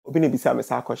obi na bisa me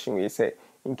sa question we say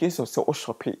in case of say o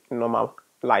shop normal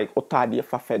like otade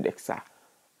for FedEx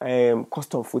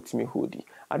custom foot me hoodie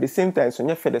at the same time so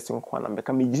nya FedEx nko na be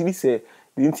ka me giri say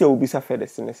the ntia obi sa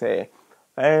FedEx ne say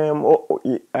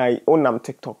I own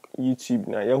TikTok YouTube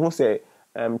na ye hu say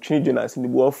train journals in the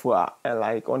world for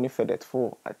like on the FedEx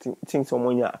for I think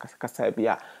someone ya akasa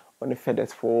bia on the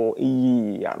FedEx for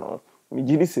ya no me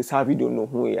giri say sa video no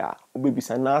hu ya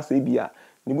obebisa na say bia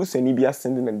ni bu sani bia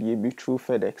sending na dey be through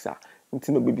FedEx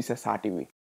nti no obebisa sa de we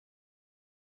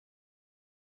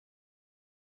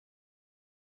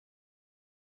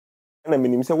na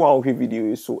minim say wa ohwe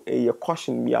video so your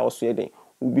caution bia also ye den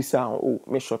obisa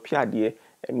me shop ya de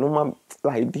normal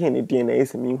like dey na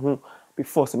yes me hu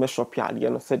before say me shop ya de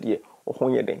no said ye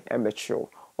ohonye den e me chill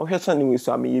ohwe channel we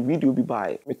so me video bi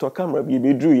buy me to camera bi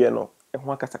be dru ye no e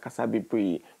ho akasa be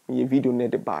bree me video na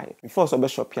de buy before so be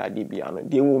shop ya de bia no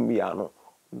de won bia no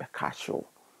be catch you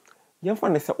ye fa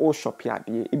ne say all shop ya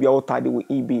de e bia otade we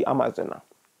eBay Amazon na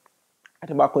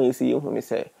ade ba kon yesi ye hu ne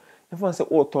say ye fa say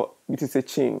auto bit is a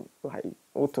chain like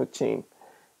auto chain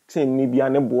ni bia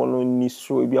ne bo no ni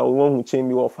so bia wo hu chain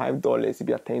bi $5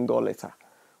 bia $10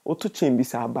 auto chain bi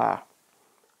sa ba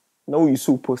na we use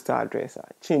postal address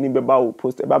chain ni be ba wo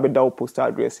post e ba be da wo postal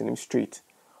address in street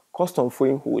custom for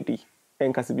in hoodie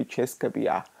en ka se bi cheska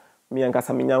bia me an ka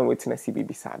sa me nyan wetin si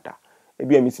bi sa da e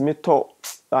bia mitimi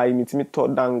to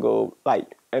dangle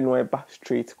like anywhere back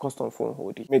straight custom phone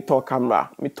hoodie me to camera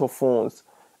me to phones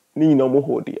ni no mo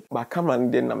hoodie ba camera ni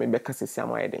den na me be ka se si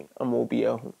amayeden ama obi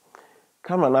ahu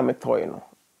camera na me toy no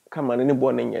camera ni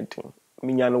bo na nyedin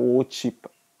me nyan wo cheap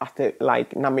after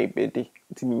like na me be de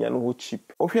ti me nyan wo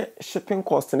cheap ohwe shipping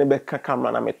cost ne be ka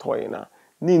camera na me toy na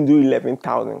ni ndu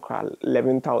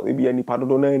 11,000 e bia ni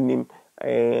padodo na nim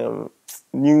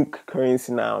new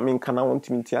currency now I mean can I want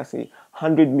to say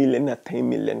 100 million or 10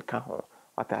 million ka ho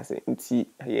what I say nti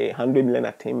 100 million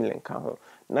or 10 million ka ho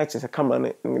na che se camera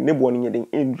ne bo ne den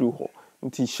endru ho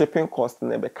nti shipping cost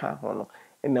ne be ka ho no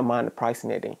and the man price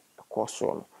ne den cost so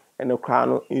no and the crown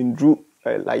no endru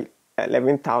like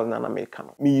 11,000 American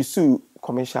me use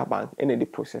commercial bank and the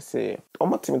process say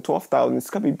almost 12,000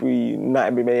 ska be na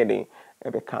e be den e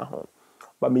be ka ho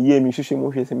but me me hwehwe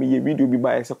mo hwese me video bi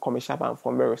buy as a commercial bank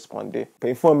for me respond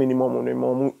pay for minimum no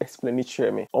mo explain it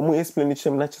share me o mo explain it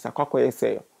share me na chesa kwakoye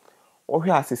say o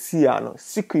hwe asesi ya no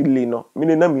secretly no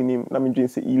me na minim na me dwen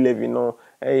say 11 no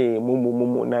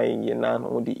momo na ye na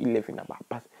no the 11 na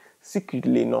but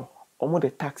secretly no o mo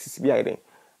the taxes bi ayen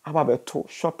aba be to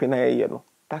shopping na ye no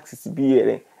taxes bi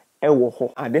ye e wo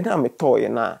ho ade na me to ye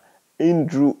na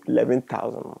indru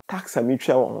 11,000 tax a me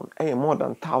twa won more than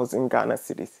 1,000 Ghana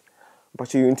cedis.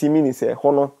 But you mean say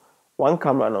hono one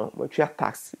camera no but your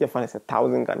tax you find is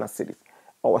 1,000 Ghana cedis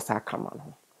or was a camera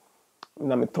no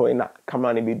na me toy na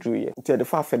camera ne be dru ye nti the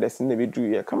far FedEx ne be dru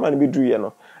ye camera ne be dru ye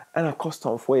no and a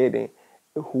custom for ye den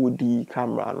hoodie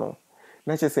camera no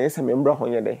na che say me mbra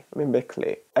honye den me be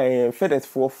clear FedEx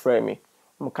for frame me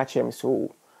mo catch me so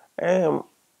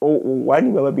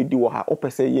wani baba be di wo ha o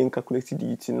pese ye calculate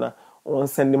di it na on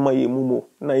send ma ye mumo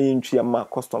na ye ntwa ma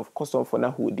custom for na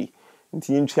hoodie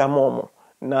nti yentwa momo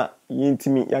na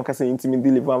yentimi yankasa yentimi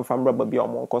deliver am from baba bia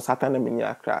omo ko satana menya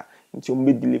akra nti o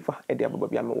me deliver e de baba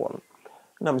bia me won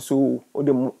na me so o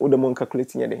de mon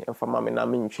calculate nye de emfa ma me na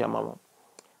me ntwa mama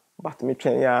but me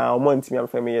twen ya omo ntimi am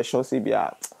fa me ye show say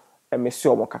bia e me se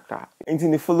omo kakra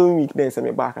nti the following week then say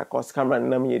me back cause camera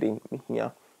na me ye de me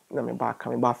hia na me back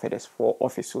FedEx for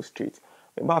office so street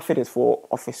me back FedEx for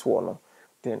office one no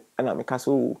then and I make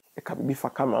so e ka be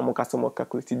for camera mo ka so mo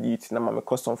calculate it na ma me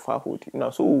custom for hood na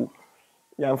so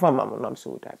ya mfa ma na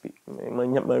so that be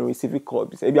ma receive call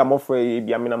be say bia mo for e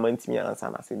bia me na ma ntimi answer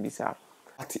na say bisa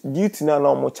but duty na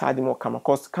mo charge mo camera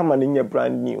cause camera ni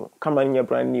brand new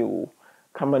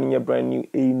a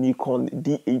Nikon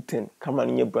D810 camera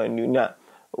ni brand new na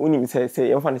oni say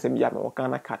you find say bia me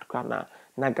Ghana card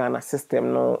na Ghana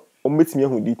system no o metimi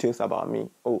hu details about me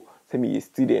say me a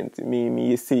student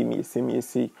me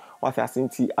say what I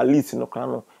think at least no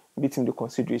can no beating the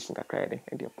consideration kakra de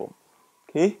e dey pom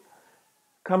okay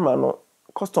camera no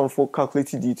custom for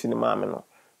calculated it in ma me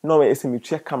no we say me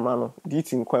tua camera no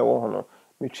it in kwa wo ho no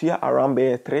me tua around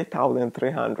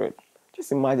 3,300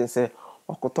 just imagine say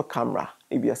okoto camera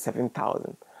e be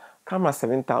 7,000 camera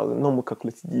 7,000 no mo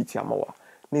calculated it amawa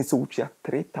na so tua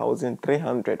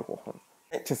 3,300 ho ho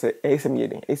just say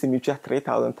me tua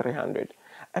 3,300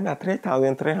 and at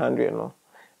 3,300 no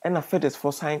and a FedEx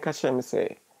for sign catch me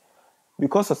say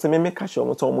because of say me catch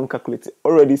you to calculate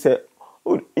already say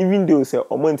even though say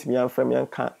amount me and frame yan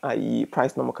can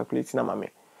price no calculate na mame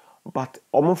but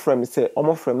omo frame say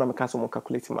omo frame na me catch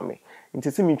calculate mame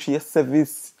nti say me three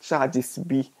service charges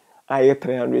be I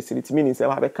 300 cities. It means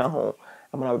I have home.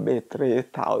 I'm gonna be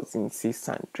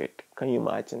 3,600. Can you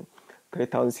imagine?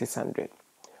 3,600.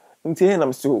 Until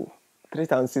I'm still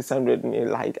 3,600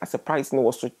 like as a price no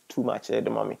was so too much at the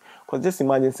moment. Because just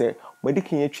imagine say when they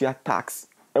can tax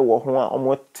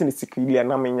almost securely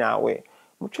and I'm away.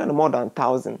 I'm trying more than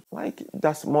 1,000. Like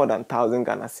that's more than 1,000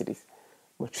 Ghana cities.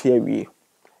 Much we.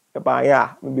 But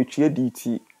yeah, maybe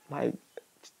DT like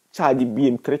charge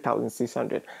being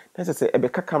 3,600. That's just say a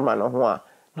camera no one.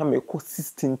 Now me cost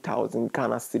 16,000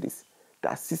 Ghana cities.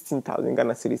 That's 16,000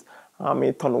 Ghana cities. I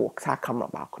may turn work that camera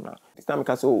back now. This time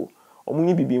because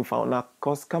omunye bibi found now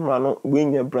cause camera no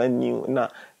when you brand new na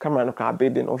camera no ka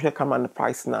bid then or camera no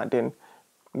price now then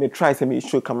me try to me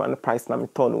show camera no price now me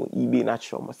turn on eBay na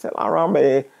show myself around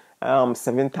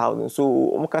 7,000. So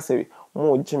omuka say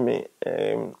mo jime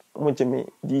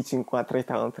DHL kwa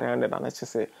 3,300 and I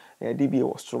just say DB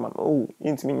was true man. Oh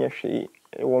into me hwe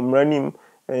e wo mranim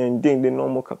and then the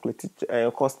normal calculated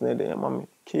cost na dey mama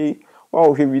okay.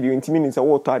 Wow, video into me say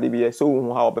what are the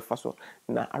so how be so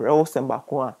na arewo semba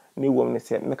ko a na ewom ne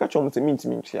say me ka chom say me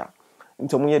ntimi ntia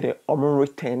nti mo ye de omo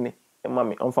return e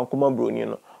mama onfa koma broni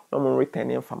no omo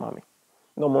return e mfa mama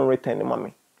no omo return e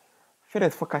mama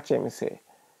FedEx for catch me say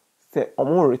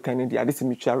omo return the ade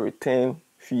mutual return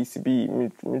fees be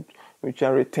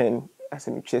mutual return as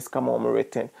a mutual scam omo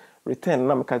return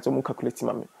na me ka chom calculate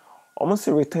mama omo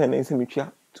say return is mutual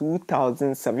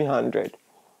 2,700.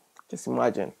 Just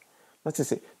imagine. Let's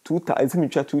just say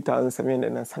 2,700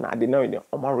 and sana ade na we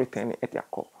o ma return at your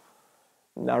call.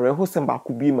 Na reho semba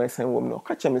ku bi my son wom no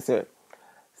catch me say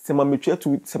ma metua to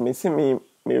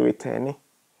me return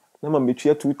na ma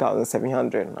metua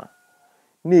 2,700 na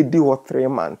e di what 3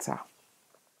 months ah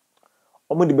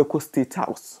omo de be ko state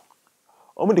house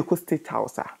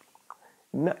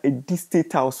na e di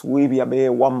state house we be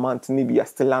 1 month ni be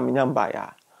still am nyamba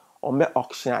ya o me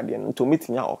auction ade no to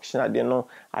metinya auction ade no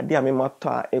ade a me mato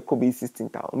a e ko be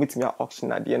 16,000 metinya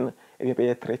auction ade no e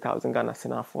be 3,000 Ghana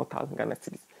cedis 4,000 Ghana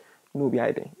cedis no be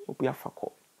ide obi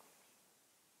afako.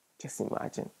 Just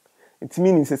imagine it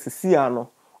means see no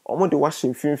omo de wash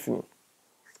mfimfini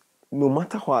no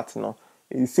matter what no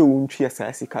e say wontwi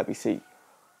asase ka be say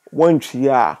wontwi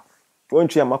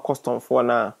ma custom for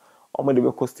na omo de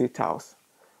be cost state house.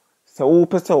 So all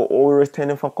person or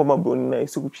returning from Koma Bruni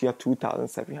is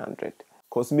 2,700.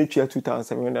 Cause make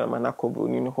 2,700 man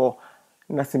Bruni ho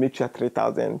na se make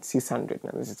 3,600.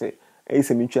 Na this say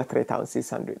is a make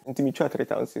 3,600. Into make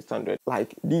 3,600.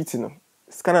 Like this no.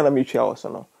 Scanner na make also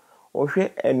no. Or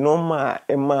hwe a normal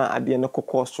ema ade na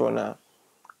cost na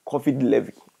COVID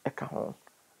levy eka ho.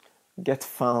 Get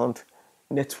found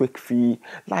network fee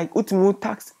like ultimate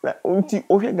tax unti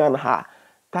ohwe Ghana ha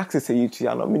taxes say you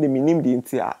no me name the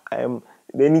intia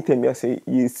anytime you say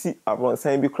you see around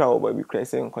sign be crowd or be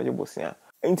crazy nkwaje bosia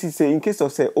nti say in case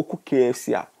of say oku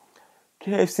KFC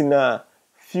na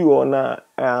few na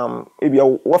ebia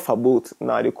wafa boat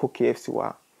na the cook KFC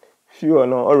wa few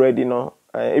no already no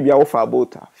ebia wafa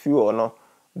boat few no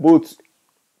boat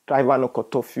driver no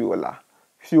koto fuel la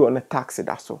few na taxi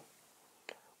da so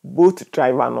boat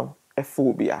driver no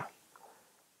phobia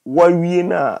we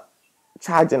na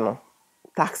charge no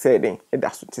tax heading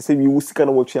edaso te say we usika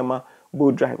na wochiama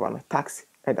boat driver na tax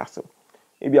edaso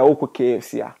e bia wo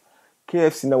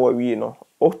KFC na we no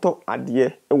auto ade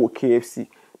e wo KFC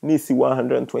ni si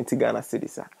 120 Ghana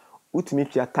cedis a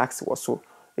ultimate tax was so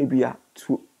e bia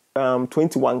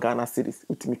 21 Ghana cedis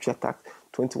ultimate tax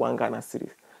 21 Ghana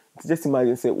cedis. Just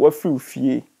imagine say what free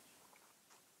fee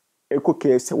e ko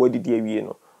KFC what did we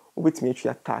no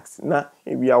ultimate tax na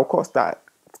e bia wo cost that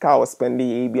car was spending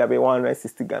e bia be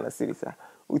 160 Ghana cedis a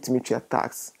ultimate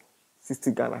tax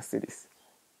 60 Ghana cedis.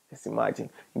 Just imagine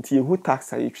nti who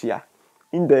tax are you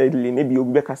indirectly maybe you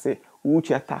be say who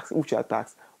tax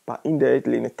but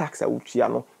indirectly the tax are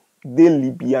no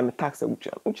daily be and tax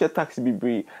are tax be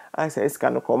bree I say it's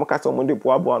kind of come ka so mo de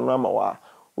boa no ama wa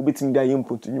obetim da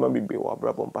input nyuma be wa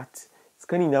brabon but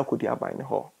scanning na ko dia ban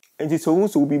ho nti so who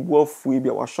so be boa fu e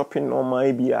bia wa shopping normal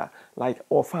e bia like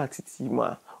offer atiti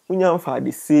ma unya mfa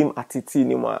the same atiti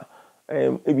ni ma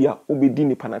ebia obedi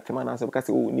nipa na tema na so because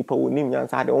nipa wonim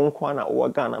nyansa ade wonko na o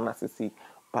Ghana na sisi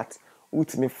but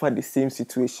ultimately for the same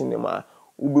situation ma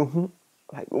ubehu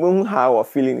like when how are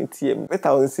feeling it here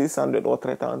 3,600 or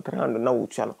 3,300 na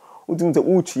uchi no ultimately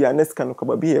uchi ya next kan ko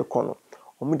ba bi e kono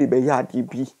omo de be ya de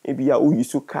bi ebia o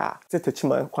yisu car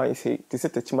setachima kwan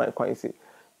say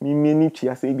me ni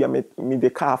tia say ebia me the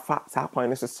car fa sa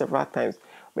kwan so several times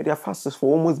me dey fast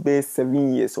for almost be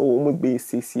 7 years or almost be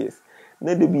 6 years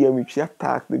na de bia mutual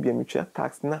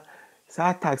tax na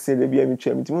sa tax de bia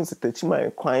mutual me timo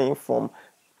setachima kwan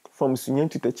from Sunyan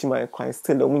to Techima and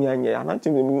still a munya, and I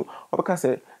think me, or tax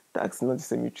not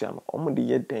the mutual, or the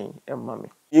year day, and mammy.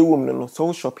 You woman no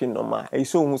so shopping no ma, a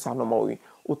so musa no more.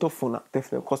 Auto phone,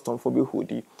 definitely custom for be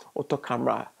hoodie, auto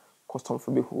camera, custom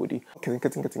for be hoodie.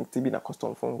 Getting to be a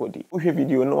custom phone hoodie. We have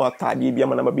video no atadi be a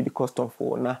man be the custom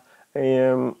for na.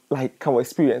 Like our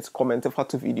experience, comment for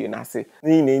to video na say.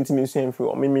 Ni na intimate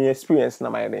for me experience na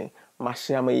my day. Ma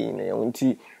share my na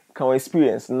unti can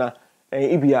experience na.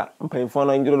 Ibia mpanyimfo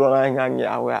na ndiro na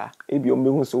anya awa ebi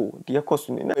ombehu so de cost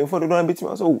ni na mpanyimfo do na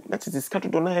betima so that is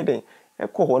scattered on head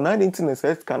ekọ ho na dey tin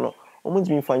set ka no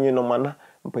omudimi fanye no mana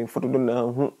mpanyimfo do na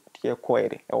hu de ekọ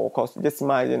ere e cost just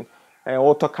imagine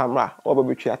auto camera or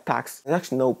between tax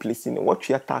actually now placing what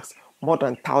your tax more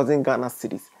than 1,000 Ghana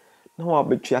cedis now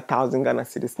between 1,000 Ghana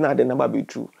cedis na the number be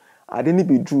true I didn't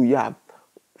be true yeah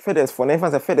FedEx for never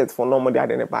FedEx for normal dey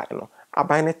dey buy no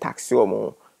abuy tax yo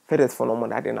mo FedEx for normal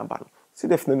dey number see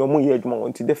definitely no more year juma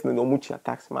until definitely no much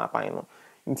tax ma buy no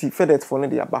until FedEx for no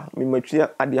dey aba me matria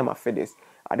ade ma FedEx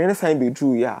ade na sign be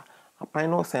true yeah abuy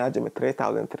no sign age me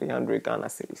 3,300 Ghana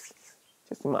cedis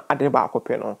just ma ade ba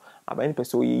akopɛ no abuy ni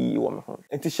person yi wo me ho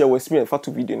enti share experience for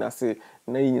to video na say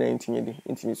na yi nyina ntinye di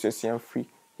ntimi so sian free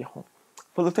ye ho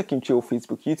follow tech in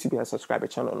Facebook YouTube and subscribe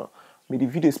channel no me the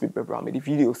videos be bebra me the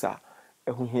videos a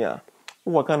ehu hia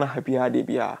wo kana happy ade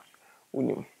bia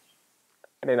unim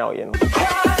ade na wo ye no